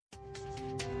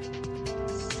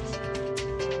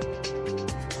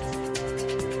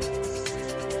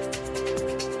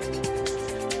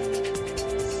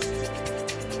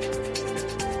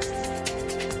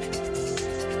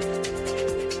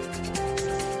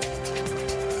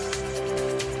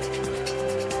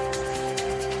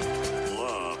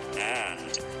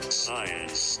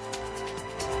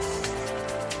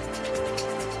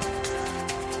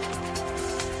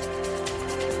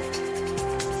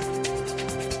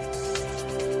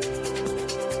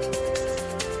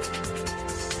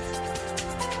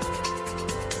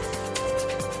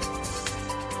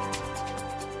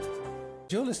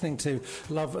You're listening to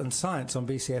Love and Science on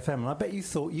BCFM, and I bet you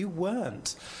thought you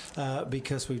weren't,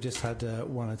 because we've just had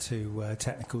one or two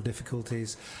technical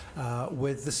difficulties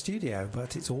with the studio,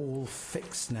 but it's all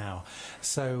fixed now.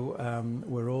 So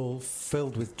we're all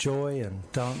filled with joy and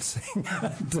dancing,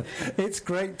 and it's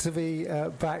great to be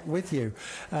back with you.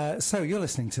 So you're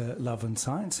listening to Love and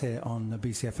Science here on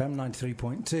BCFM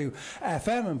 93.2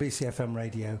 FM and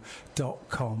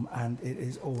bcfmradio.com, and it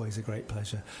is always a great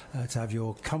pleasure to have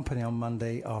your company on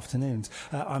Monday afternoons.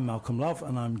 I'm Malcolm Love,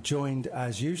 and I'm joined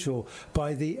as usual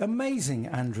by the amazing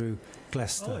Andrew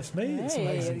Glester. Oh, it's me. It's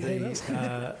amazing.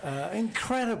 The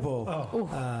incredible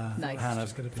nice. Hannah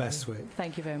Bestwick.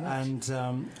 Thank you very much.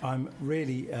 And I'm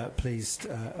really pleased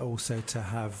also to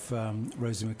have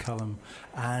Rosie McCullum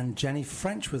and Jenny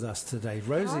French with us today.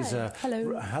 Rosie's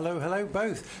hello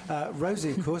both.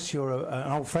 Rosie, of course, you're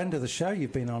an old friend of the show.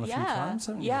 You've been on a few times,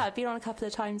 haven't you? Yeah, I've been on a couple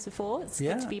of times before. It's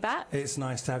good to be back. It's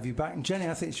nice to have you back. And Jenny,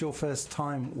 I think it's your first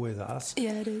time with us.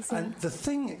 Yeah, it is. And the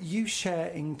thing you share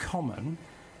in common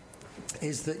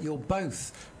is that you're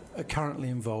both currently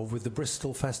involved with the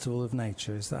Bristol Festival of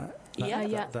Nature. Is that?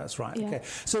 That's right. Yeah. Okay.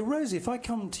 So, Rosie, if I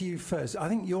come to you first, I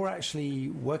think you're actually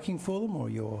working for them, or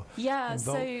you're involved?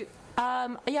 So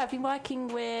I've been working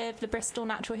with the Bristol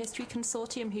Natural History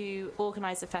Consortium, who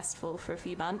organise the festival for a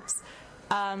few months.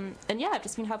 I've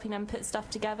just been helping them put stuff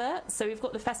together. So we've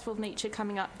got the Festival of Nature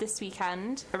coming up this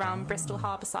weekend around Bristol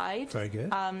Harbourside. Very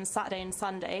good. Saturday and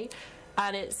Sunday.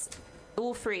 And it's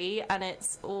all free, and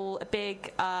it's all a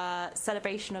big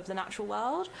celebration of the natural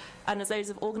world. And there's loads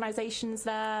of organisations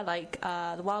there, like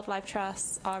the Wildlife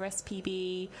Trust,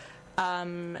 RSPB,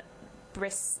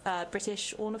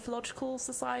 British Ornithological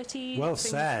Society. Well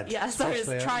said. Yeah, so I was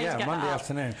trying to get Monday that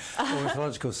afternoon,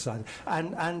 Ornithological Society.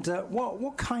 And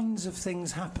what kinds of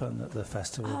things happen at the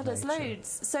Festival of there's Nature?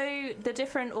 loads. So the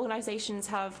different organisations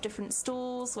have different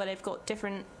stalls where they've got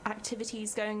different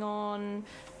activities going on.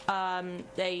 So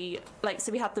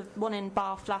we had the one in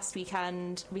Bath last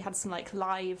weekend. We had some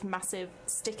live massive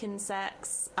stick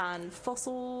insects and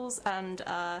fossils, and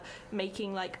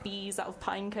making bees out of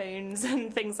pine cones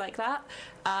and things like that.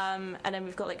 And then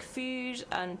we've got food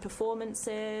and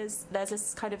performances. There's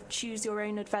this kind of choose your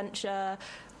own adventure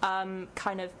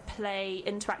kind of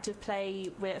interactive play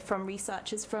from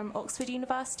researchers from Oxford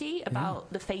University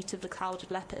about the fate of the clouded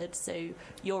leopard. So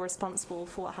you're responsible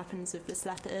for what happens with this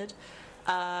leopard.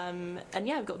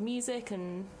 We've got music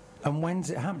and... And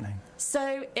when's it happening?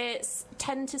 So it's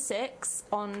 10 to 6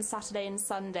 on Saturday and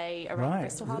Sunday around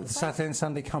Bristol Harbourside. Saturday and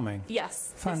Sunday coming?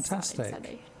 Yes.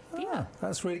 Fantastic.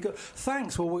 That's really good.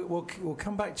 Thanks. Well, we'll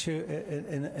come back to you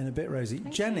in a bit, Rosie.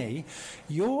 Jenny,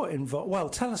 you're involved. Well,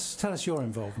 tell us your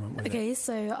involvement with it. Okay,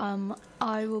 so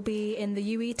I will be in the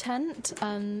UE tent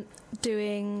having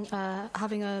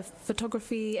a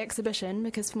photography exhibition,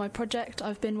 because for my project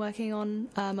I've been working on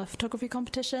a photography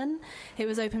competition. It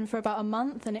was open for about a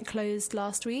month and it closed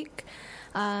last week.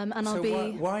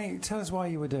 Why? Tell us why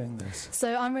you were doing this.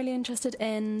 So I'm really interested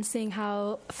in seeing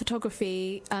how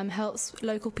photography helps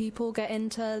local people get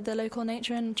into the local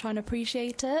nature and try and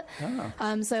appreciate it.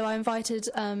 So I invited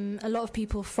a lot of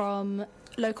people from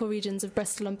local regions of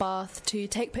Bristol and Bath to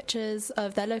take pictures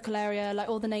of their local area,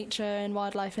 all the nature and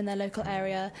wildlife in their local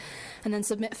area, and then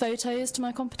submit photos to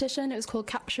my competition. It was called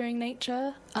Capturing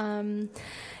Nature. So I'm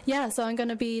going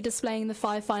to be displaying the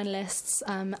 5 finalists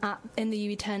in the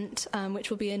UE tent, which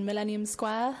will be in Millennium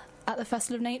Square at the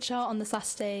Festival of Nature on the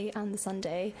Saturday and the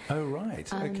Sunday. Oh, right.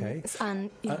 Okay.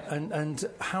 And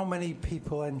how many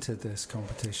people entered this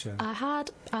competition? I had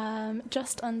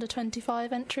just under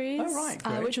 25 entries. Oh, right.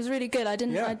 Great. Which was really good.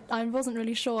 I wasn't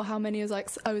really sure how many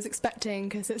I was expecting,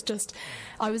 because it's just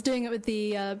I was doing it with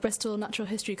the Bristol Natural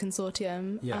History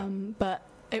Consortium. But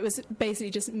it was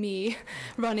basically just me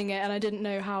running it, and I didn't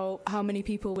know how many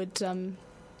people would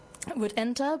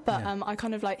enter, but I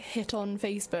kind of hit on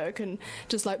Facebook and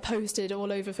just posted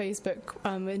all over Facebook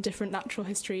in different natural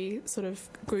history sort of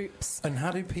groups. And how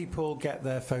do people get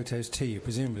their photos to you?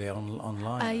 Presumably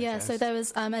online. So there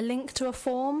was a link to a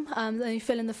form. Then you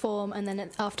fill in the form, and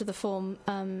then after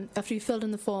you filled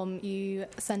in the form, you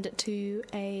send it to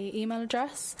a email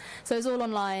address. So it's all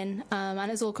online,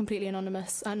 and it's all completely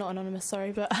anonymous. Not anonymous,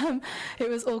 sorry, but it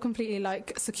was all completely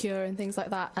secure and things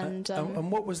like that. And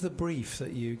what was the brief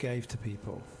that you gave to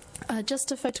people? Just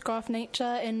to photograph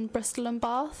nature in Bristol and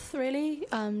Bath, really,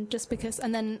 just because,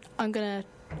 and then I'm going to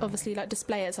obviously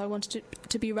display it, so I wanted it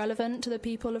to be relevant to the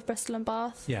people of Bristol and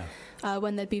Bath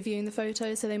when they'd be viewing the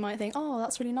photos, so they might think, oh,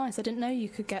 that's really nice, I didn't know you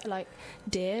could get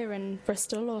deer in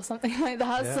Bristol or something like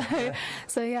that.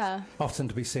 So often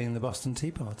to be seen in the Boston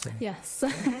Tea Party. Yes.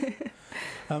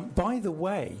 By the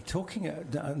way, talking,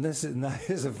 and this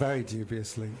is a very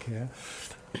dubious link here.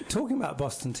 Talking about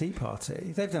Boston Tea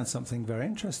Party, they've done something very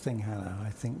interesting, Hannah.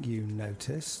 I think you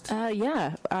noticed.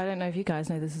 Yeah, I don't know if you guys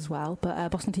know this as well, but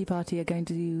Boston Tea Party are going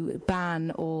to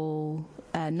ban all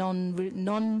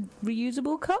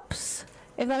non-reusable cups.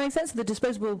 If that makes sense, the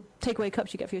disposable takeaway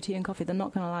cups you get for your tea and coffee, they're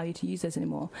not going to allow you to use those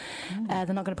anymore. They're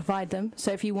not going to provide them.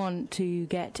 So if you want to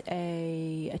get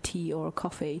a tea or a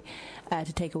coffee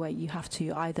to take away, you have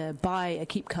to either buy a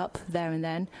keep cup there and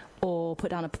then, or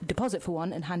put down a deposit for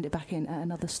one and hand it back in at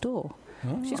another store.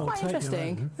 Which is quite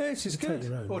interesting. Yeah, this is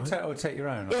good. Or take your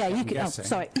own. Yeah, you can.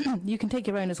 Sorry, you can take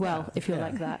your own as well if you're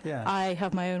like that. Yeah. I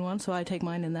have my own one, so I take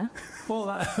mine in there. Well,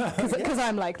 because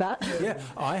I'm like that. Yeah,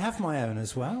 I have my own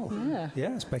as well. Yeah.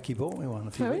 Yes, Becky bought me one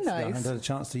a few Very weeks ago. I nice. haven't had a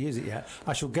chance to use it yet.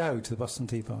 I shall go to the Boston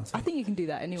Tea Party. I think you can do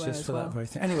that anywhere Just as for well. that very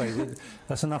thing. Anyway,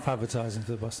 that's enough advertising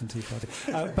for the Boston Tea Party.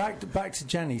 Back to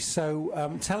Jenny.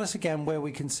 So tell us again where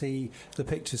we can see the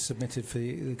pictures submitted for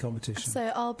the competition.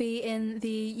 So I'll be in the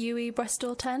UE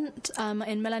Bristol tent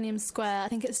in Millennium Square. I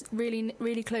think it's really,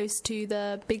 really close to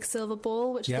the Big Silver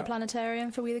Ball, which is the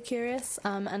planetarium for We the Curious.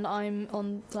 And I'm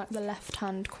on like the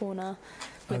left-hand corner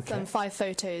with 5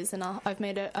 photos, and I've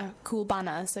made a cool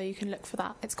banner, so you can look for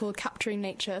that. It's called Capturing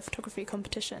Nature Photography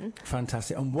Competition.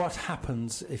 Fantastic. And what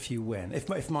happens if you win?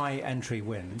 If my entry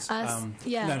wins? No, I'm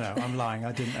lying.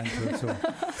 I didn't enter at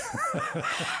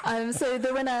all. So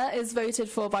the winner is voted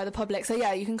for by the public. So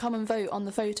yeah, you can come and vote on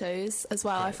the photos as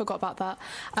well. Right. I forgot about that.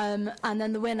 And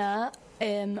then the winner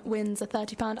wins a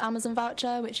 £30 Amazon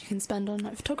voucher, which you can spend on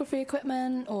like photography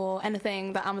equipment or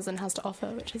anything that Amazon has to offer,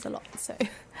 which is a lot. So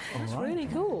that's really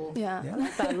cool. Yeah. I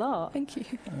like that a lot. Thank you.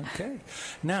 Okay.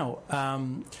 Now,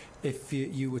 if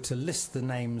you were to list the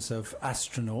names of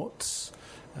astronauts,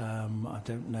 I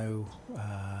don't know.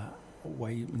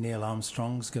 Neil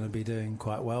Armstrong's going to be doing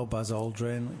quite well. Buzz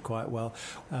Aldrin, quite well.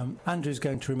 Andrew's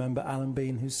going to remember Alan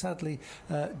Bean, who sadly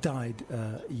died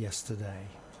yesterday.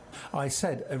 I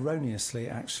said erroneously,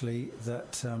 actually,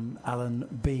 that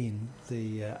Alan Bean,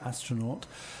 the astronaut,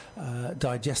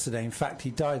 died yesterday. In fact, he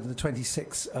died on the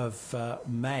 26th of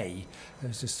May. It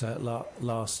was just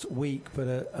last week,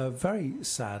 but a very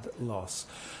sad loss.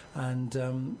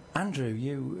 And Andrew,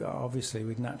 you obviously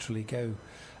would naturally go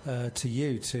to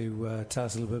you to tell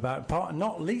us a little bit about part,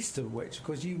 not least of which,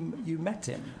 because you met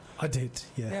him. I did,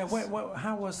 yes. Yeah.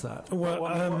 How was that? Well,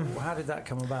 how did that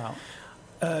come about?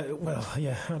 How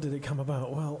did it come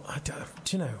about? Well,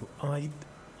 do you know,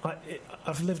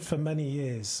 I've lived for many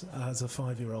years as a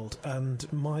 5-year-old, and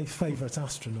my favourite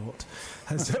astronaut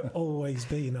has always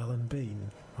been Alan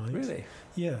Bean. Right? Really?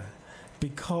 Yeah.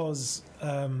 Because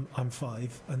I'm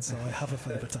 5, and so I have a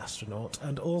favourite astronaut,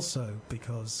 and also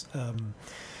because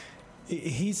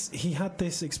he had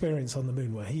this experience on the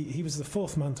moon where he was the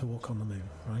 4th man to walk on the moon,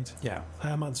 right? Yeah. I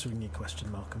am answering your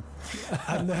question, Malcolm.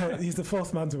 And he's the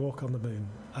 4th man to walk on the moon,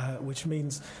 which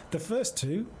means the first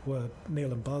 2 were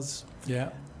Neil and Buzz. Yeah.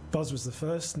 Buzz was the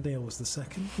first, Neil was the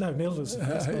second. No, Neil was the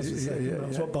first, Buzz was the second.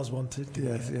 That's what Buzz wanted.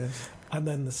 Yes. And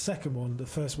then the second one, the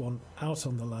first one out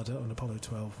on the ladder on Apollo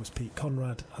 12 was Pete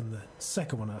Conrad, and the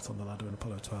second one out on the ladder on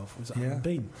Apollo 12 was Alan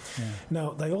Bean. Yeah.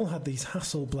 Now, they all had these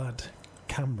Hasselblad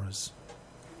cameras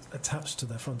attached to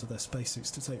the front of their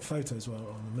spacesuits to take photos while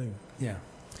on the moon. Yeah.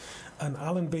 And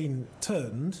Alan Bean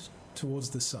turned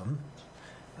towards the sun,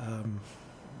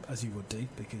 as you would do,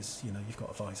 because, you know, you've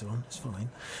got a visor on, it's fine,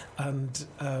 and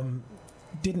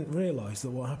didn't realise that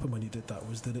what happened when he did that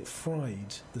was that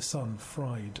the sun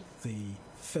fried the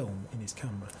film in his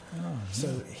camera. So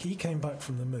he came back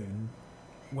from the moon,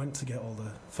 went to get all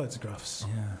the photographs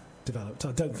developed.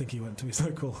 I don't think he went to his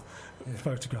local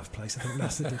photograph place. I think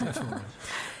NASA did it for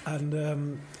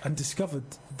him, and discovered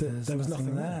that there was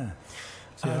nothing there.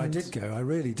 Yeah, I did go. I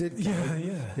really did go.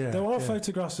 Yeah. There are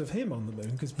photographs of him on the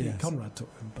moon because Pete Conrad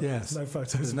took them, but there's no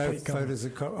photos of Pete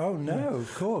Conrad. Oh, no,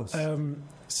 of course.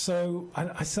 So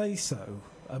I say so.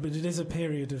 I mean, it is a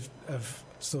period of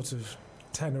sort of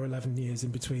 10 or 11 years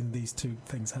in between these two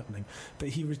things happening. But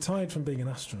he retired from being an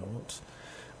astronaut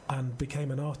and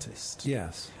became an artist.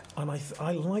 Yes. And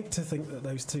I like to think that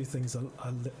those two things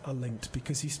are linked,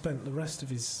 because he spent the rest of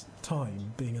his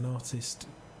time being an artist,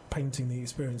 painting the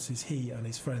experiences he and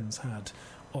his friends had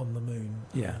on the moon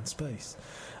and in space.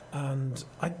 And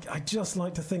I just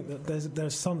like to think that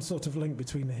there's some sort of link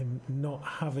between him not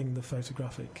having the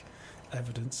photographic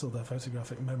evidence or their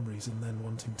photographic memories and then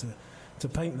wanting to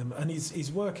paint them. And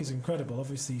his work is incredible.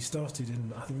 Obviously, he started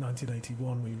in, I think,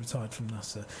 1981 when he retired from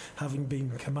NASA, having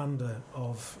been commander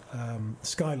of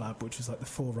Skylab, which is like the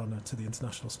forerunner to the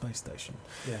International Space Station.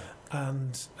 Yeah.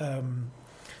 And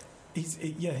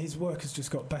his work has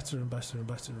just got better and better and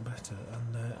better and better.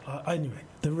 And anyway,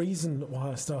 the reason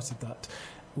why I started that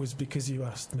was because you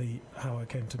asked me how I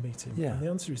came to meet him. Yeah. And the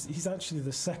answer is he's actually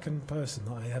the second person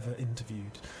that I ever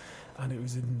interviewed. And it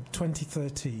was in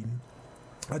 2013.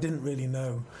 I didn't really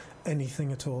know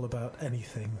anything at all about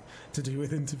anything to do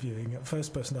with interviewing. The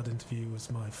first person I'd interview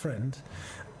was my friend,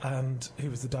 and he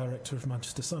was the director of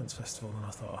Manchester Science Festival. And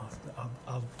I thought,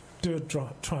 I'll do a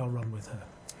trial run with her.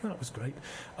 That was great.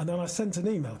 And then I sent an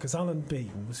email because Alan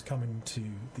Bean was coming to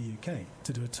the UK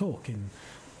to do a talk in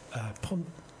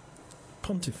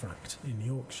Pontefract in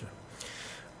Yorkshire.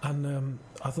 And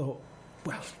I thought,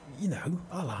 well,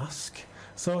 I'll ask.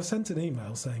 So I sent an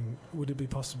email saying, would it be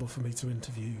possible for me to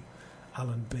interview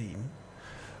Alan Bean?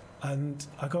 And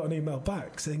I got an email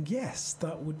back saying, yes,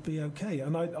 that would be okay.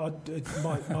 And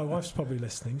my wife's probably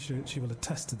listening. She will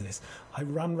attest to this. I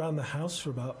ran around the house for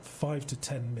about 5 to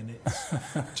 10 minutes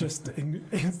just in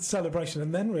celebration,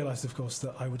 and then realised, of course,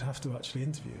 that I would have to actually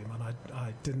interview him, and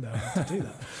I didn't know how to do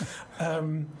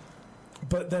that.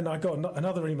 But then I got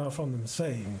another email from them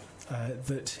saying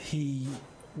that he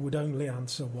would only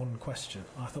answer one question.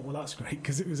 I thought, well, that's great,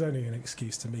 because it was only an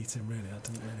excuse to meet him, really. I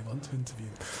didn't really want to interview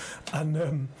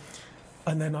him.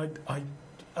 And then I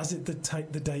as the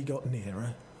day got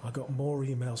nearer, I got more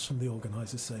emails from the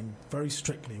organisers saying, very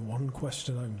strictly, one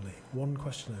question only,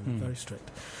 very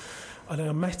strict. And then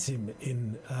I met him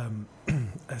in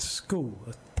a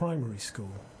primary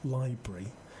school library,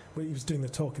 where he was doing the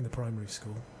talk in the primary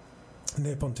school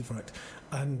near Pontefract,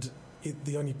 and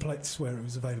the only place where it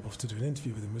was available to do an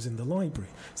interview with him was in the library.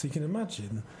 So you can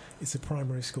imagine it's a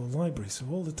primary school library, so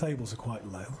all the tables are quite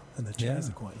low and the chairs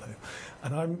are quite low.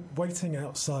 And I'm waiting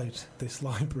outside this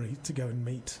library to go and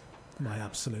meet my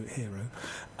absolute hero.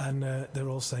 And they're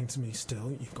all saying to me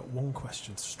still, you've got one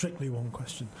question, strictly one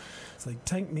question. So they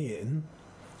take me in,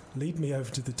 lead me over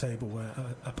to the table where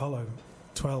Apollo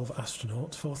 12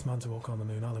 astronaut, fourth man to walk on the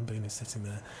moon, Alan Bean, is sitting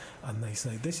there. And they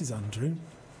say, this is Andrew.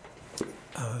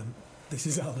 This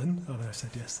is Alan. And I said,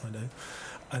 yes, I know.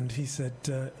 And he said,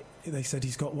 they said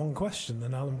he's got one question.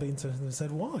 And Alan Bean turned and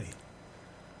said, why?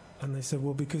 And they said,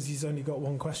 well, because he's only got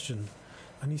one question.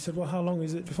 And he said, well, how long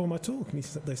is it before my talk? And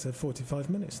they said 45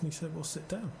 minutes. And he said, well, sit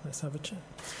down, let's have a chat.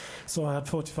 So I had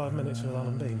 45 minutes with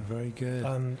Alan Bean. Very good.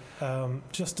 And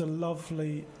just a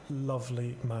lovely,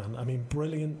 lovely man. I mean,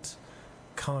 brilliant,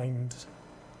 kind,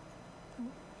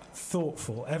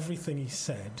 thoughtful. Everything he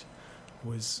said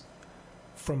was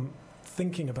from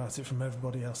thinking about it from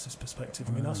everybody else's perspective.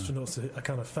 I mean, astronauts are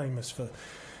kind of famous for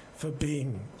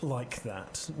being like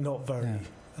that, not very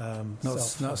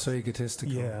not so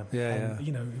egotistical. Yeah.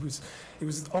 It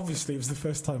was obviously the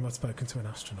first time I'd spoken to an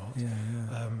astronaut.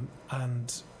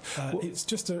 It's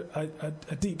just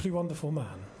a deeply wonderful man,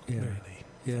 really.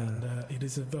 Yeah, and it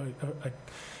is a very.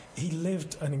 He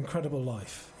lived an incredible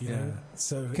life, you know.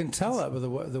 So you can tell that with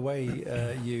the way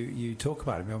you talk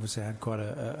about him. He obviously had quite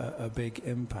a big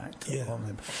impact on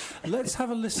him. Let's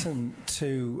have a listen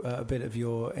to a bit of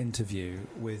your interview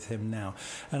with him now.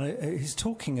 And he's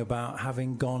talking about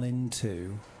having gone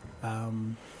into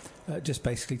just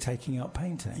basically taking up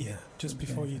painting. Yeah, just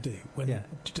before you do.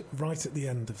 Right at the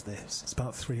end of this, it's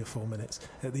about 3 or 4 minutes.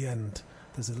 At the end,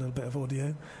 there's a little bit of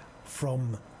audio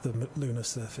from the lunar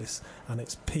surface, and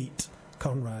it's Pete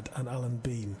Conrad and Alan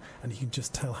Bean, and you can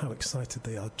just tell how excited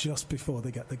they are just before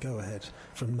they get the go-ahead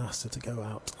from NASA to go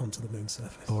out onto the moon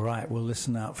surface. All right, we'll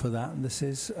listen out for that. This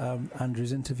is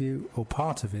Andrew's interview, or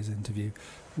part of his interview,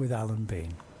 with Alan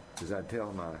Bean. As I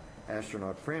tell my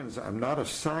astronaut friends, I'm not a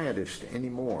scientist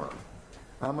anymore.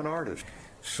 I'm an artist.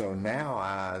 So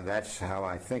now that's how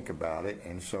I think about it,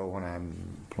 and so when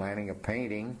I'm planning a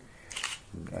painting,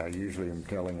 I usually am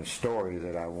telling a story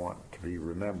that I want to be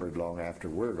remembered long after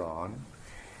we're gone.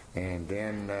 And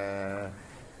then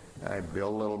I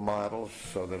build little models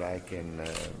so that I can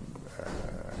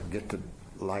get the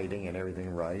lighting and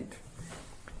everything right.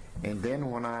 And then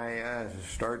when I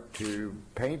start to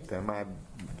paint them, I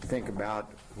think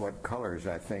about what colors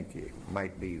I think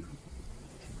might be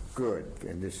good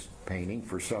in this painting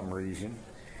for some reason.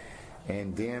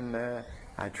 And then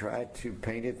I try to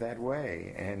paint it that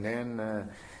way, and then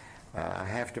I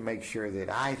have to make sure that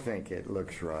I think it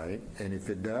looks right, and if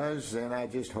it does, then I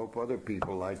just hope other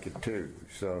people like it too.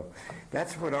 So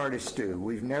that's what artists do.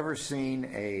 We've never seen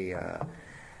a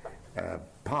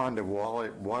pond of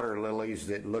water lilies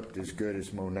that looked as good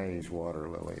as Monet's water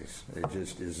lilies. It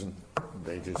just isn't.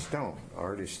 They just don't.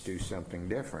 Artists do something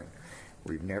different.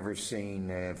 We've never seen,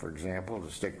 for example,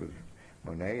 to stick with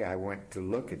Monet, I went to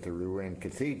look at the Rouen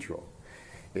Cathedral.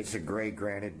 It's a gray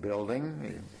granite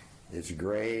building. It's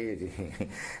gray.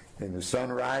 And the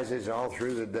sun rises all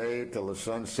through the day till the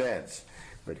sun sets.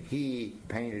 But he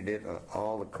painted it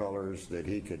all the colors that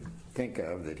he could think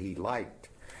of that he liked.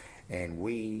 And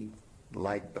we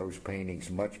liked those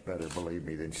paintings much better, believe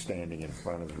me, than standing in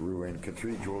front of the ruined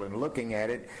cathedral and looking at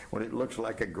it when it looks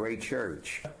like a great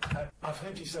church. I've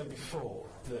heard you say before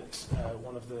that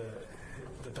one of the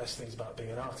best things about being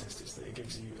an artist is that it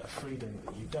gives you a freedom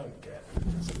that you don't get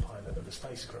as a pilot of a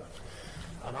spacecraft.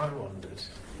 And I wondered,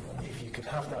 if you could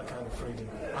have that kind of freedom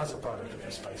as a pilot of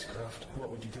a spacecraft, what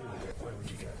would you do with it? Where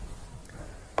would you go?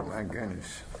 My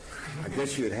goodness. I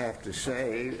guess you'd have to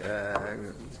say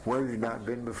where you've not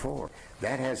been before.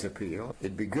 That has appeal.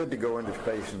 It'd be good to go into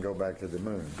space and go back to the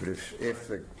moon. But if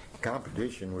the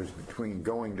competition was between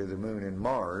going to the moon and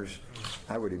Mars,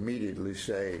 I would immediately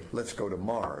say, let's go to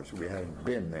Mars. We haven't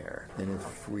been there. And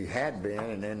if we had been,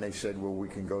 and then they said, well, we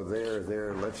can go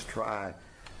there, let's try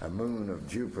a moon of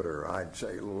Jupiter, I'd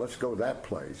say, well, let's go that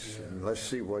place and let's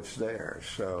see what's there.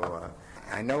 So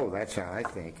I know that's how I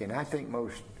think, and I think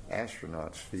most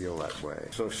astronauts feel that way.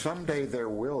 So someday there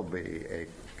will be a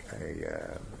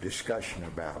discussion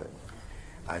about it.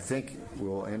 I think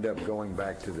we'll end up going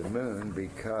back to the moon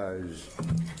because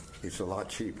it's a lot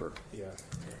cheaper. Yeah.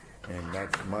 And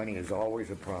that money is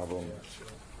always a problem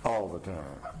all the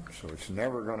time. So it's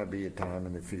never going to be a time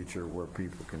in the future where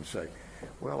people can say,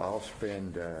 well, I'll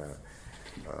spend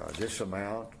this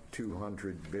amount,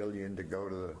 $200 billion, to go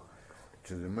to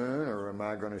the moon, or am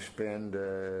I going to spend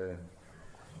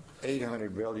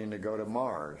 $800 billion to go to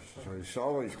Mars? So it's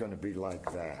always going to be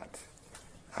like that.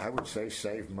 I would say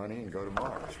save money and go to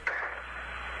Mars.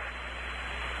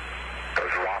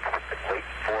 Those rocks have been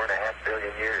waiting 4.5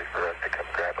 billion years for us to come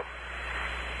grab them.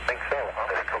 Think so, huh?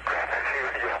 Let's go grab them.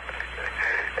 Yeah.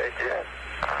 Heck yeah.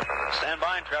 Stand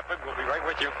by, Intrepid. We'll be right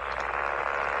with you.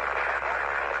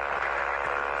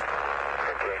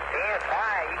 Stand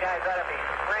by. You guys ought to be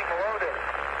spring-loaded.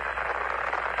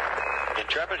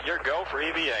 Intrepid, your go for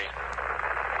EVA.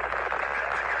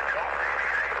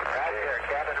 Right here.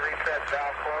 Cabin reset,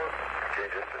 valve closed. Okay,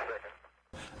 just a second.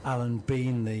 Alan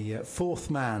Bean, the fourth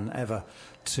man ever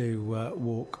to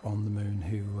walk on the moon,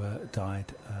 who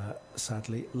died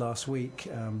sadly last week.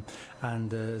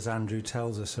 And as Andrew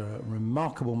tells us, a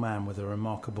remarkable man with a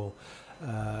remarkable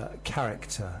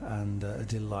character and a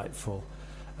delightful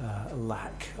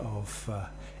lack of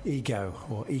ego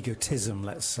or egotism,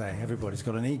 let's say. Everybody's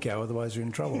got an ego, otherwise you're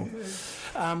in trouble.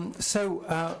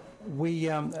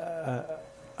 We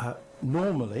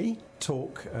normally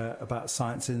talk about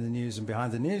science in the news and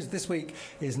behind the news. This week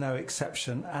is no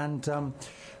exception, and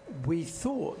we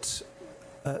thought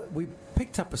we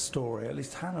picked up a story, at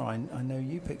least Hannah, I know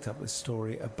you picked up this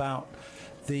story about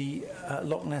the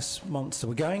Loch Ness Monster.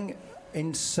 We're going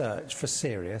in search for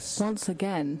Sirius. Once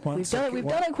again. We've done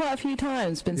it quite a few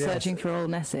times, been searching for old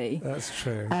Nessie. That's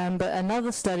true. But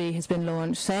another study has been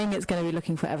launched saying it's going to be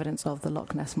looking for evidence of the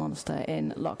Loch Ness Monster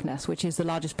in Loch Ness, which is the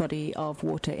largest body of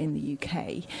water in the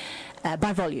UK,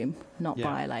 by volume, not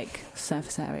by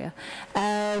surface area.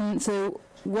 So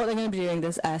what they're going to be doing,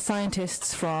 there's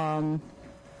scientists from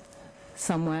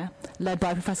somewhere, led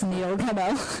by Professor Neil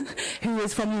Gemmell, who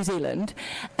is from New Zealand.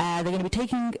 They're going to be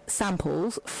taking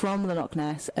samples from the Loch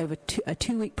Ness over a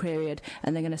 2-week period,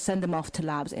 and they're going to send them off to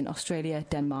labs in Australia,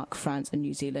 Denmark, France and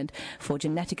New Zealand for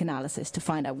genetic analysis to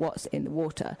find out what's in the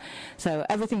water. So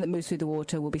everything that moves through the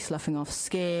water will be sloughing off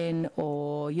skin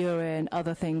or urine,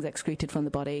 other things excreted from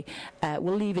the body,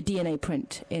 will leave a DNA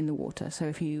print in the water. So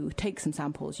if you take some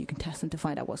samples, you can test them to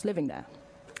find out what's living there.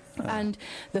 And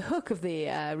the hook of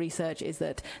the research is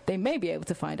that they may be able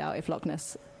to find out if the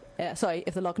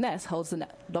Loch Ness holds the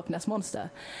Loch Ness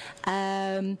Monster.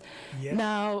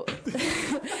 Now,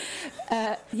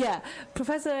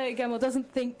 Professor Gemmell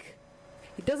doesn't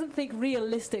think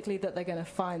realistically that they're going to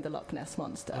find the Loch Ness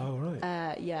Monster. Oh,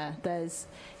 right.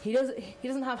 He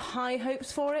doesn't have high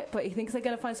hopes for it, but he thinks they're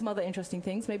going to find some other interesting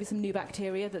things, maybe some new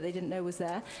bacteria that they didn't know was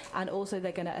there, and also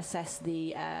they're going to assess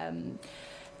the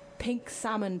pink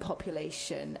salmon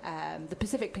population, the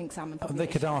Pacific pink salmon population.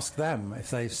 They could ask them if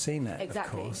they've seen it.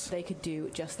 Exactly, of course. They could do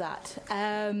just that.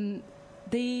 The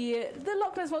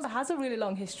Loch Ness Monster has a really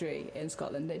long history in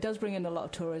Scotland. It does bring in a lot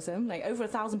of tourism. Like over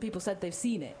 1,000 people said they've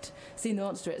seen the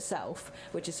monster itself,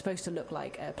 which is supposed to look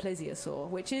like a plesiosaur,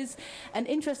 which is an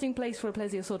interesting place for a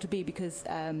plesiosaur to be because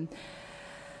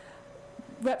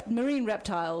marine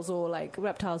reptiles or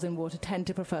reptiles in water tend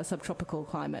to prefer subtropical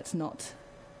climates, not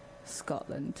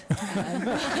Scotland.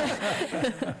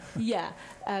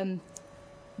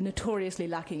 Notoriously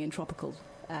lacking in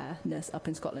tropicalness up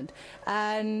in Scotland.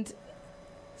 And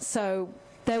so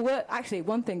There were actually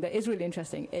one thing that is really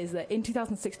interesting is that in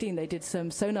 2016 they did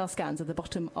some sonar scans of the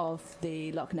bottom of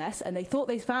the Loch Ness, and they thought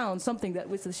they found something that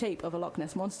was the shape of a Loch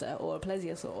Ness monster or a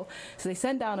plesiosaur. So they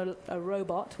sent down a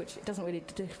robot, which it doesn't really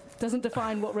doesn't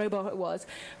define what robot it was,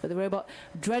 but the robot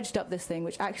dredged up this thing,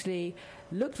 which actually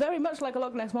looked very much like a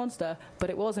Loch Ness monster,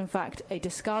 but it was in fact a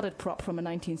discarded prop from a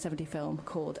 1970 film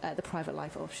called The Private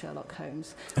Life of Sherlock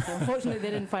Holmes. So unfortunately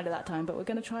they didn't find it that time, but we're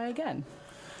going to try again.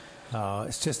 Oh,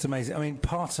 it's just amazing. I mean,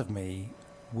 part of me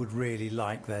would really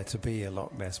like there to be a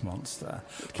Loch Ness monster.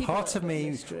 Part of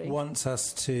me wants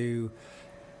us to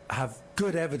have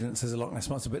good evidence there's a Loch Ness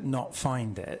monster, but not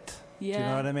find it. Yeah. Do you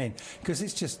know what I mean? Because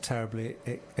it's just terribly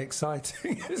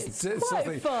exciting. It's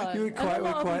quite fun. We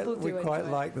quite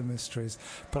like the mysteries.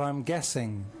 But I'm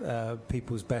guessing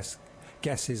people's best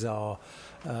guesses are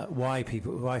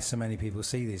why so many people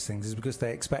see these things is because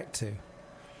they expect to.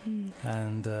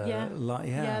 And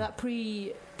that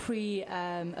pre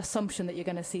assumption that you're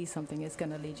going to see something is going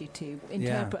to lead you to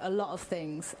interpret a lot of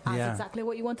things as exactly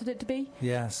what you wanted it to be.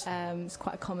 Yes, it's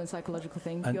quite a common psychological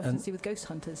thing you often see with ghost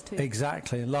hunters too.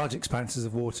 Exactly, large expanses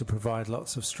of water provide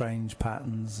lots of strange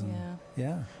patterns. And,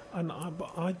 and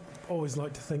I always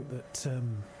like to think that.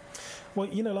 Well,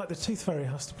 you know, like the tooth fairy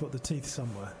has to put the teeth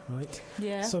somewhere, right?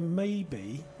 Yeah. So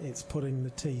maybe it's putting the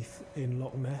teeth in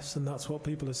Loch Ness, and that's what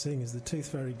people are seeing is the tooth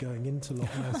fairy going into Loch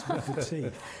Ness with the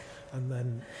teeth, and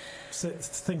then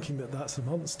thinking that that's a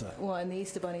monster. Well, and the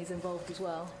Easter Bunny's involved as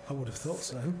well. I would have thought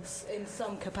so. In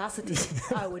some capacity,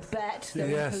 I would bet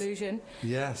there was collusion.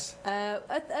 Yes.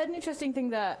 An interesting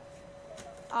thing that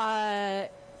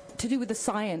to do with the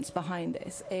science behind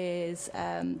this is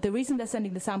the reason they're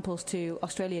sending the samples to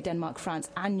Australia, Denmark,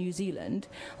 France and New Zealand.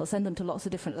 They'll send them to lots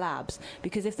of different labs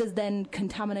because if there's then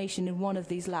contamination in one of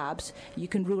these labs, you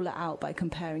can rule it out by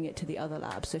comparing it to the other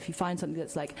labs. So if you find something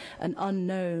that's like an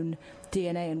unknown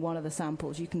DNA in one of the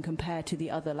samples, you can compare to the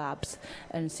other labs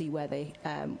and see where they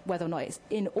whether or not it's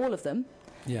in all of them.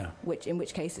 Yeah. In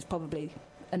which case it's probably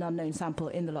an unknown sample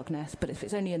in the Loch Ness, but if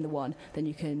it's only in the one, then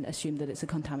you can assume that it's a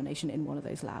contamination in one of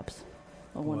those labs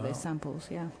or one of those samples.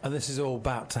 Yeah. And this is all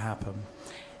about to happen.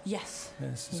 Yes.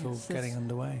 Yes, it's all getting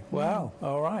underway. Wow.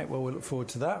 All right. Well, we look forward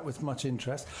to that with much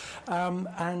interest.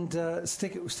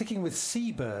 Sticking with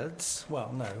seabirds.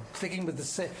 Well, no, sticking with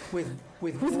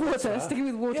with water. Sticking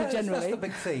with water generally. That's the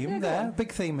big theme there.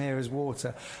 Big theme here is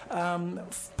water.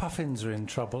 Puffins are in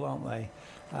trouble, aren't they?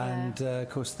 And of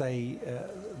course, the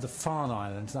Farne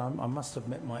Islands. Now, I must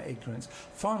admit my ignorance.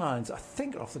 Farne Islands, I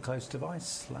think, are off the coast of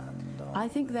Iceland. I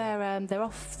think they're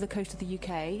off the coast of the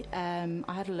UK.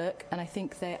 I had a look, and I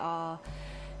think they are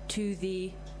to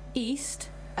the east,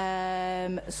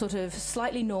 sort of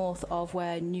slightly north of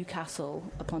where Newcastle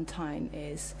upon Tyne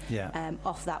is. Yeah.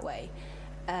 Off that way.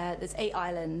 There's 8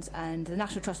 islands, and the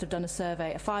National Trust have done a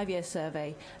 5-year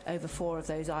survey over 4 of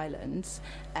those islands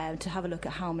to have a look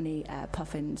at how many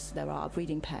puffins there are,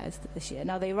 breeding pairs this year.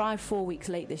 Now, they arrived 4 weeks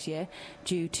late this year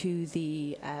due to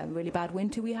the really bad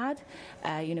winter we had,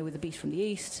 with the beast from the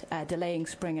east, delaying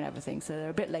spring and everything, so they're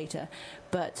a bit later.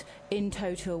 But in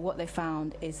total, what they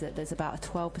found is that there's about a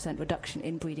 12% reduction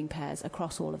in breeding pairs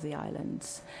across all of the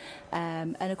islands.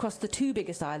 And across the 2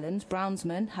 biggest islands,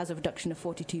 Brownsman has a reduction of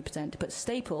 42%, but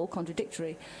Staple,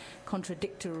 contradictorily,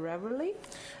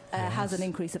 has an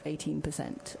increase of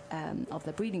 18% of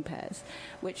the breeding pairs,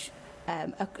 which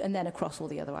and then across all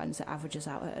the other islands, it averages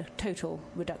out a total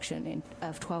reduction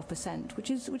of 12%, which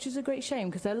is a great shame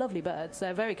because they're lovely birds.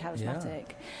 They're very charismatic.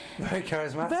 Yeah. Very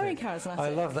charismatic. Very charismatic. I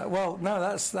love that. Well, no,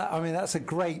 that's that. I mean, that's a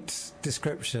great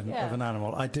description of an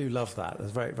animal. I do love that.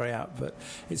 It's very, very apt. But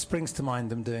it springs to mind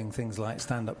them doing things like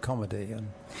stand-up comedy and.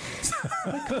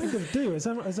 They kind of do. Has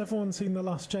everyone seen The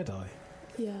Last Jedi?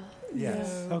 Yeah.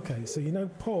 Yes. No. Okay, so you know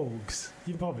Porgs.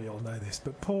 You probably all know this,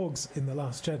 but Porgs in The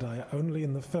Last Jedi are only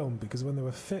in the film because when they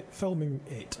were filming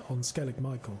it on Skellig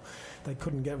Michael, they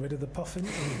couldn't get rid of the puffin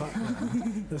in the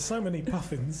background. There's so many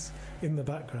puffins in the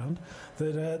background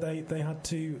that they had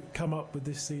to come up with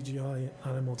this CGI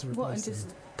animal to replace them. And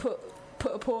just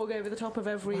put a porg over the top of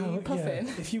every puffin.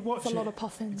 Yeah. If you watch a lot of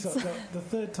puffins. So the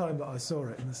third time that I saw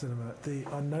it in the cinema,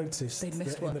 I noticed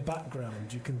that in the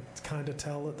background you can kind of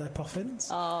tell that they're puffins.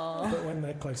 Oh. But when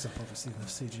they're close up, obviously they've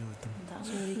CGI'd them. That's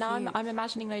really now cute. I'm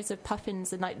imagining loads of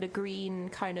puffins in like the green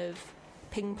kind of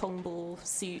ping pong ball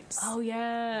suits. Oh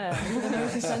yeah, the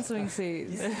motion censoring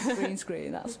suits, green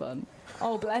screen. That's fun.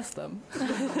 Oh, bless them.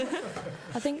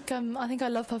 I think I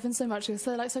love puffins so much because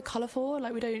they're so colourful.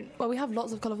 We have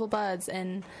lots of colourful birds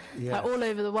in all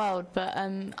over the world, but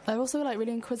they're also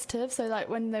really inquisitive. So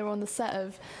when they were on the set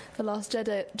of The Last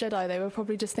Jedi, they were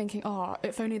probably just thinking, oh,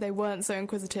 if only they weren't so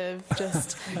inquisitive,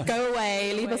 just go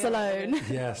away, leave us alone.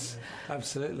 Yes,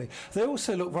 absolutely. They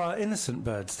also look rather innocent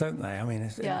birds, don't they? I mean,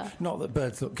 not that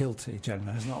birds look guilty,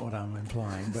 Gemma, is not what I'm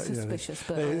implying. But, suspicious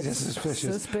birds. They're just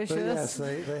suspicious. But yes,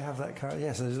 they have that kind of,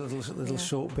 yes, those little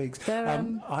short beaks. I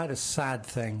had a sad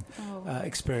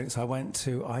experience. I went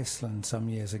to Iceland some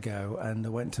years ago, and I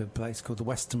went to a place called the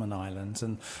Westerman Islands,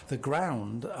 and the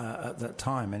ground at that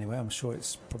time, anyway, I'm sure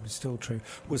it's probably still true,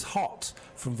 was hot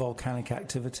from volcanic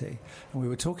activity. And we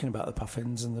were talking about the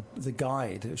puffins, and the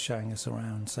guide who was showing us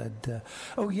around said,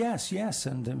 oh yes,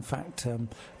 and in fact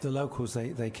the locals,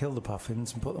 they kill the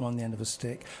puffins and put them on the end of a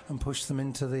stick and push them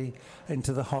into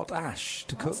the hot ash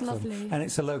to cook them. Lovely. And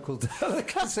it's a local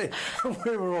delicacy.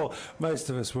 Most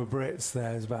of us were Brits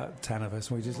there, there's about 10 of us,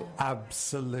 and we just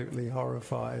absolutely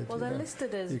horrified. Well, they're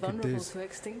listed as vulnerable to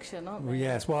extinction, aren't they?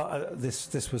 Yes, well,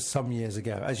 this was some years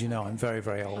ago. As you know, I'm very,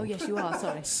 very old. Oh yes, you are,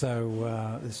 sorry.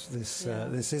 So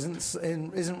this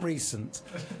isn't recent,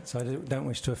 so I don't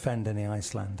wish to offend any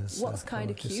Icelanders. What's kind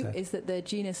of cute is that the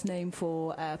genus name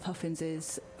for puffins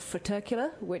is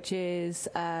Fratercula, which is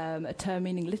a term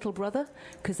meaning little brother,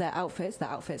 because their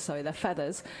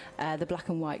feathers, the black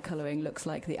and white colouring looks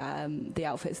like the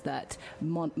outfits that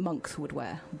monks would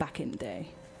wear back in the day.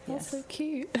 That's so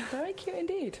cute. Very cute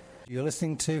indeed. You're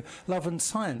listening to Love and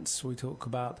Science. We talk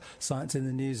about science in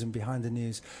the news and behind the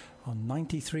news on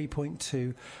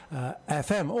 93.2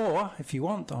 FM, or if you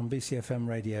want, on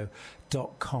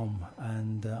bcfmradio.com.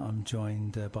 And I'm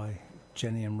joined by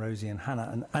Jenny and Rosie and Hannah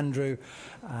and Andrew.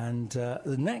 And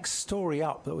the next story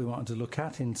up that we wanted to look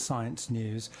at in science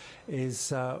news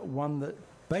is one that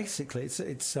basically it's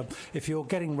if you're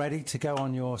getting ready to go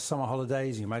on your summer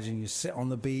holidays, you imagine you sit on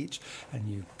the beach and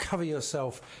you cover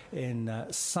yourself in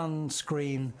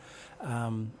sunscreen.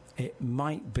 It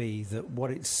might be that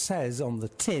what it says on the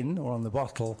tin or on the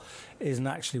bottle isn't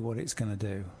actually what it's going to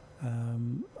do.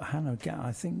 Hannah,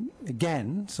 I think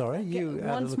again. Sorry, you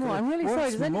once more. I'm really sorry.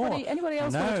 Does anybody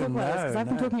else want to talk about this? Because I've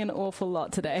been talking an awful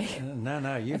lot today.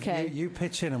 No. You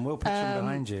pitch in, and we'll pitch in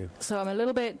behind you. So I'm a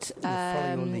little bit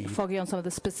foggy on some of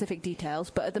the specific details,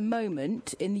 but at the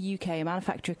moment in the UK, a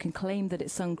manufacturer can claim that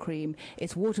its sun cream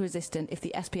is water resistant if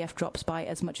the SPF drops by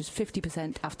as much as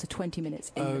 50% after 20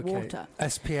 minutes in the water.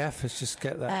 SPF, let's just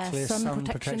get that clear. Sun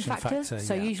protection factor.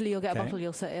 So usually you'll get a bottle.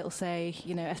 It'll say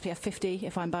SPF 50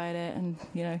 if I'm buying it, and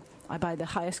I buy the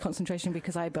highest concentration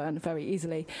because I burn very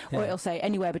easily. Or it'll say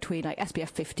anywhere between SPF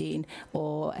 15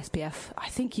 or SPF, I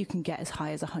think you can get as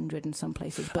high as 100 in some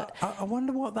places. But I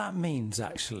wonder what that means,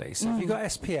 actually. So if you've got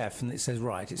SPF and it says,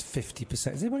 right, it's 50%,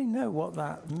 does anybody know what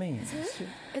that means?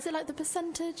 Is it like the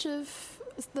percentage of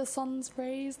the sun's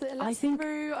rays that it lets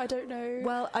through? I don't know.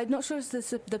 Well, I'm not sure it's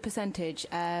the percentage.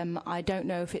 I don't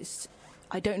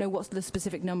know what the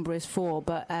specific number is for,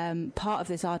 but part of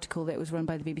this article that was run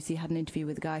by the BBC had an interview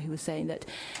with a guy who was saying that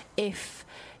if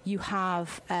you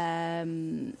have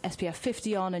SPF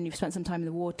 50 on and you've spent some time in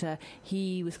the water,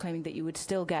 he was claiming that you would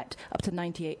still get up to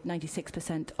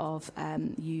 96% of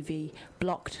UV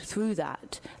blocked through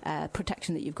that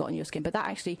protection that you've got on your skin. But that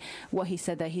actually, what he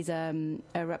said there, he's a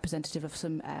representative of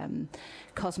some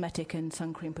cosmetic and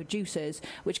sun cream producers,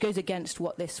 which goes against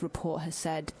what this report has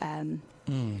said.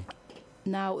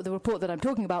 Now, the report that I'm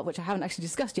talking about, which I haven't actually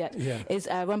discussed yet, is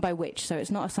run by Which. So it's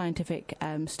not a scientific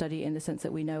study in the sense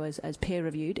that we know as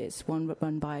peer-reviewed. It's one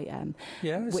run by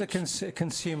it's a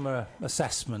consumer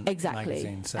assessment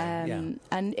magazine. So,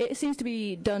 and it seems to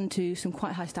be done to some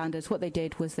quite high standards. What they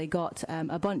did was they got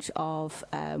a bunch of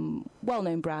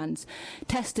well-known brands,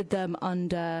 tested them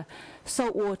under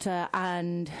salt water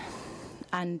and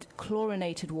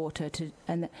chlorinated water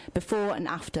and before and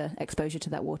after exposure to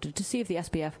that water to see if the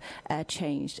SPF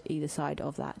changed either side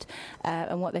of that.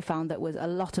 And what they found that was a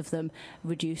lot of them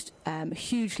reduced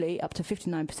hugely, up to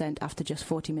 59% after just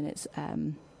 40 minutes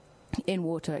in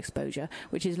water exposure,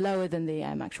 which is lower than the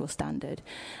actual standard.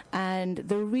 And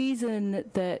the reason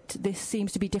that this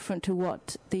seems to be different to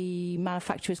what the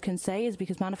manufacturers can say is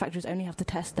because manufacturers only have to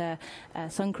test their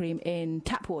sun cream in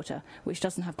tap water, which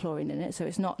doesn't have chlorine in it, so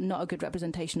it's not a good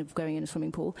representation of going in a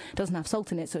swimming pool. It doesn't have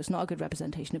salt in it, so it's not a good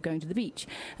representation of going to the beach.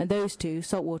 And those two,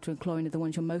 salt water and chlorine, are the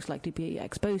ones you're most likely to be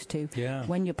exposed to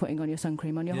when you're putting on your sun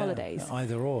cream on your holidays.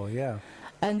 Either or, yeah.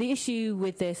 And the issue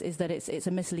with this is that it's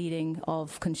a misleading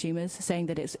of consumers.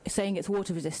 melanomas, saying it's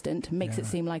water resistant makes it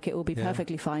seem like it will be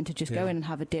perfectly fine to just go in and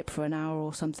have a dip for an hour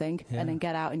or something, and then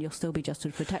get out, and you'll still be just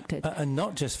as protected. And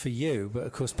not just for you, but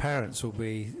of course parents will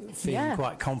be feeling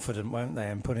quite confident, won't they,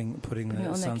 and putting the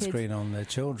sunscreen on their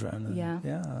children.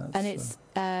 And it's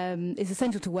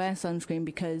essential to wear sunscreen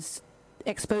because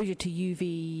exposure to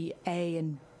UVA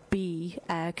and B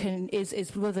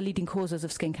is one of the leading causes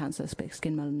of skin cancer,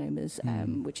 skin melanomas,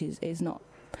 which is not.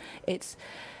 It's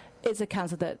a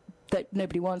cancer that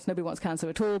nobody wants. Nobody wants cancer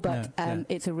at all, but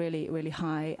it's a really, really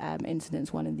high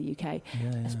incidence one in the UK,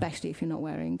 especially if you're not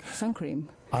wearing sun cream.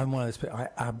 I'm one of those people, I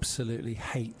absolutely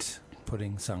hate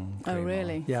putting sun cream on. Oh,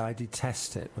 really? Yeah, I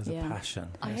detest it with a passion.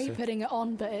 I hate putting it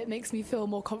on, but it makes me feel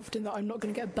more confident that I'm not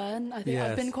going to get burned. I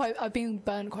think I've been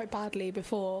burnt quite badly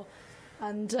before.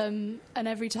 And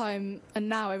every time I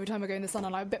go in the sun,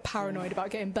 I'm like a bit paranoid about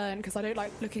getting burnt because I don't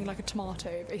like looking like a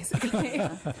tomato, basically.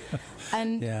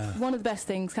 And one of the best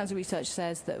things, cancer research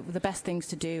says that the best things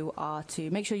to do are to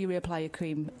make sure you reapply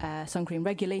your sun cream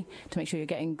regularly to make sure you're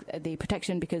getting the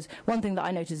protection. Because one thing that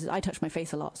I notice is I touch my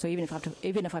face a lot, so even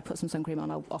if I put some sun cream on,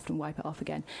 I'll often wipe it off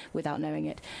again without knowing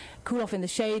it. Cool off in the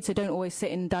shade, so don't always sit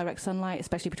in direct sunlight,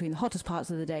 especially between the hottest parts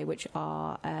of the day, which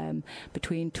are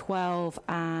between 12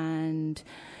 and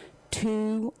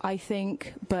 2, I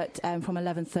think, but from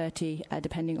 11:30,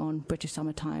 depending on British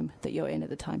summer time that you're in at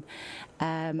the time.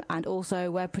 And also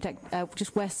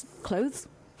just wear clothes.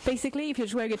 Basically, if you're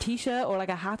just wearing a t-shirt or like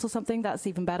a hat or something, that's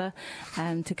even better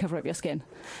to cover up your skin.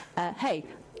 Hey,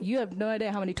 you have no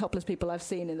idea how many topless people I've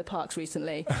seen in the parks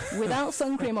recently without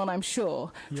sun cream on, I'm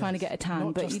sure, trying to get a tan.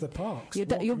 Not but just the parks.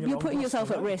 You're putting yourself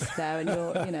at risk there, and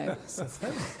you're.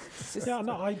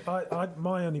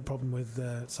 My only problem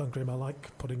with sun cream, I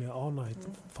like putting it on. I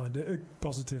find it a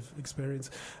positive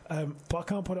experience, but I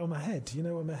can't put it on my head. You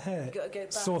know, where my hair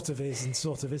sort of is and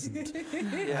sort of isn't.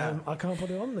 I can't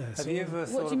put it on there. Have you ever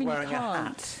thought of wearing a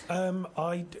hat?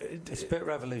 It's a bit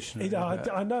revolutionary.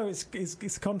 I know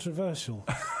it's controversial.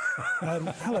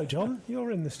 Hello, John.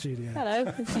 You're in the studio.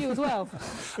 Hello, it's you as well.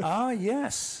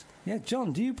 Yes. Yeah,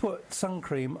 John, do you put sun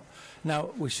cream?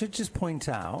 Now, we should just point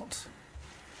out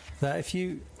that if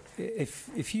you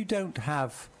don't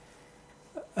have...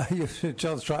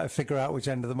 John's trying to figure out which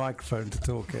end of the microphone to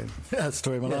talk in. That's the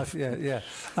story of my life. Yeah.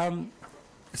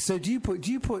 So do you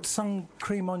put sun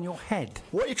cream on your head?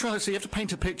 What you're trying to say, you have to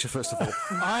paint a picture first of all.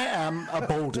 I am a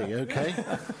baldy, okay,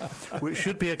 which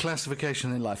should be a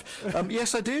classification in life.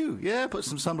 Yes, I do. Yeah, put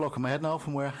some sunblock on my head, and I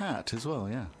often wear a hat as well.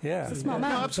 Yeah. It's a smart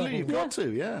man. No, absolutely, you've got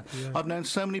to. Yeah. I've known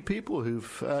so many people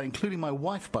who've, including my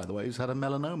wife, by the way, who's had a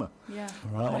melanoma.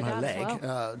 On her leg.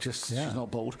 Well. She's not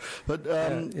bald, but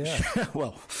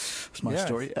well, it's my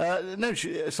story.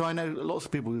 So I know lots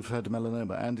of people who've had a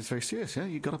melanoma, and it's very serious. Yeah,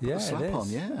 you've got to put a slap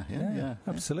on. Yeah,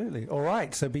 absolutely. All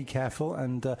right, so be careful.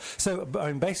 And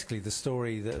basically, the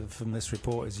story from this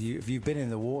report is if you've been in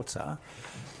the water,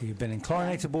 you've been in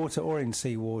chlorinated water or in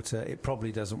seawater, it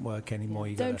probably doesn't work anymore.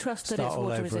 Don't trust that it's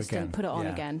water resistant. Put it on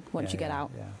again once you get out.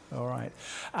 Yeah. All right.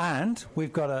 And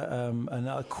we've got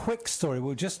a quick story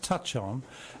we'll just touch on,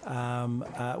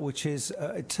 which is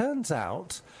it turns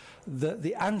out that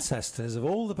the ancestors of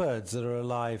all the birds that are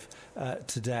alive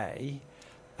today,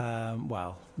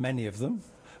 many of them,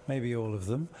 maybe all of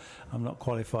them, I'm not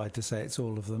qualified to say it's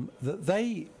all of them, that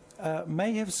they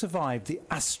may have survived the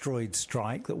asteroid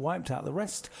strike that wiped out the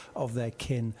rest of their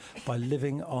kin by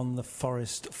living on the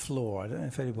forest floor. I don't know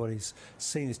if anybody's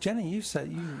seen this. Jenny, you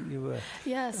said you were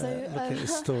looking at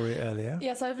this story earlier.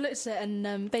 Yes, I've looked at it,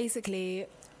 and basically...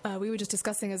 we were just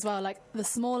discussing as well, like the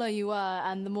smaller you were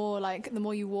and the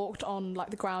more you walked on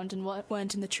like the ground and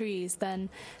weren't in the trees, then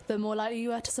the more likely you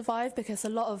were to survive, because a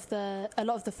lot of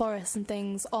the forests and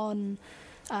things on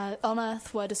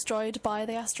Earth were destroyed by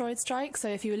the asteroid strike. So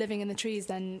if you were living in the trees,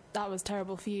 then that was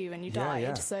terrible for you and you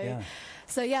died.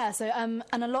 And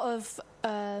a lot of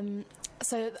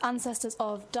ancestors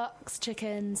of ducks,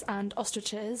 chickens, and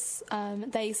ostriches,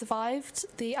 they survived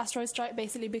the asteroid strike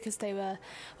basically because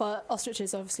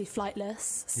ostriches are obviously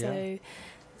flightless, so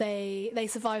they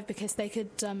survived because they could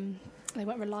they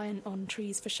weren't reliant on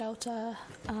trees for shelter,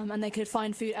 and they could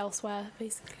find food elsewhere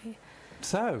basically.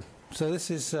 So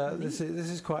this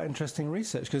is quite interesting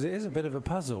research, because it is a bit of a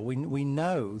puzzle. We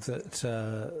know that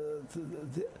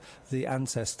the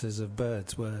ancestors of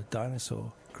birds were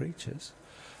dinosaur creatures.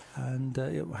 And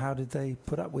how did they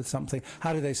put up with something?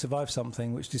 How did they survive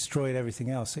something which destroyed everything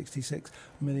else 66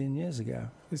 million years ago?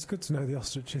 It's good to know the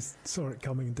ostriches saw it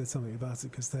coming and did something about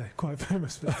it, because they're quite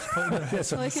famous for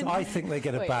that. I think they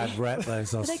get a bad rep,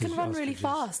 those ostriches. They can run really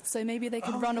fast, so maybe they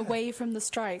could run away from the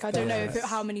strike. I don't know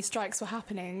how many strikes were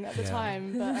happening at the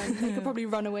time, but they could probably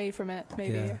run away from it,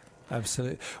 maybe.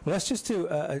 Absolutely. Well, let's just do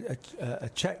a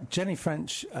check. Jenny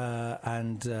French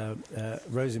and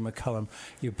Rosie McCullum,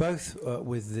 you're both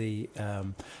with the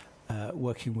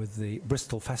working with the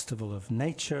Bristol Festival of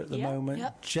Nature at the moment.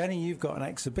 Yep. Jenny, you've got an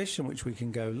exhibition which we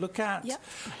can go look at. Yep.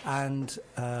 And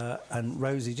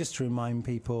Rosie, just to remind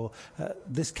people,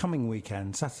 this coming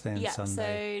weekend, Saturday and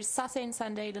Sunday. So Saturday and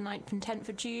Sunday, the 9th and 10th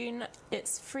of June.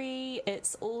 It's free.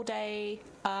 It's all day.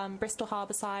 Bristol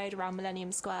Harbourside around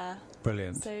Millennium Square.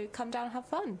 Brilliant. So come down and have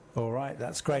fun. All right,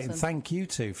 that's great. Awesome. And thank you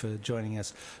two for joining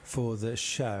us for the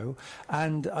show.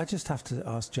 And I just have to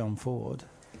ask John Ford,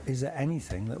 is there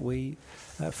anything that we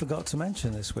forgot to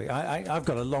mention this week? I've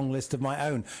got a long list of my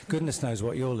own. Goodness knows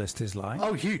what your list is like.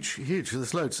 Oh, huge.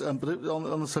 There's loads. But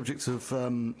on the subject of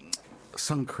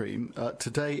sun cream,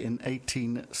 today in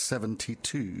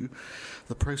 1872,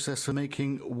 the process for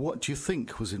making what do you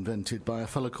think was invented by a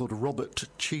fellow called Robert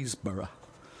Cheeseborough.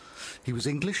 He was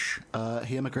English.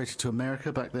 He emigrated to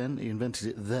America back then. He invented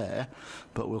it there,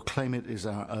 but we'll claim it is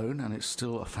our own, and it's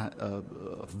still a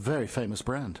very famous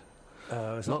brand.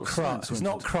 It's not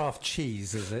Kraft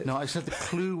cheese, is it? No, I said the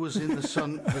clue was in the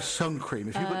sun cream.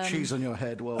 If you put cheese on your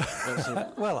head, well, that's it.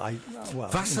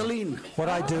 Vaseline. You know, what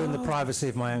I do in the privacy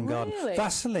of my own garden. Really?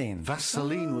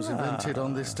 Vaseline was invented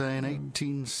on this day in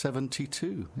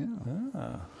 1872.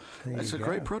 Yeah, it's a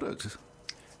great product.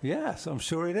 Yes, I'm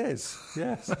sure it is.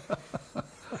 Yes.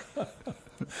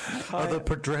 Other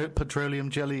petroleum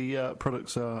jelly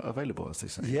products are available, as they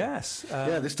say. Yes.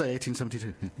 This day,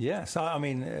 1872. Yes. I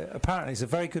mean, apparently it's a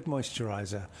very good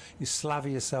moisturiser. You slather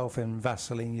yourself in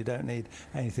Vaseline. You don't need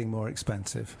anything more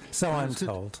expensive. So I'm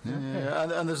told.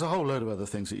 Yeah. And there's a whole load of other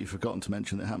things that you've forgotten to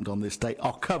mention that happened on this day.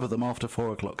 I'll cover them after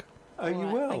 4 o'clock. Oh, you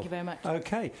will? Thank you very much.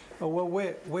 Okay. Well,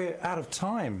 we're out of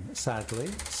time,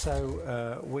 sadly,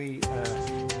 so we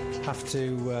have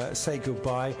to say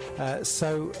goodbye.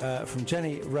 From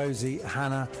Jenny, Rosie,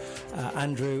 Hannah,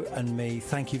 Andrew and me,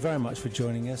 thank you very much for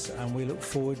joining us, and we look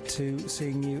forward to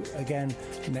seeing you again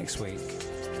next week.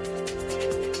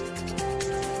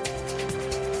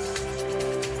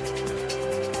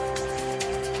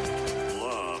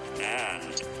 Love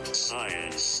and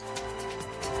Science.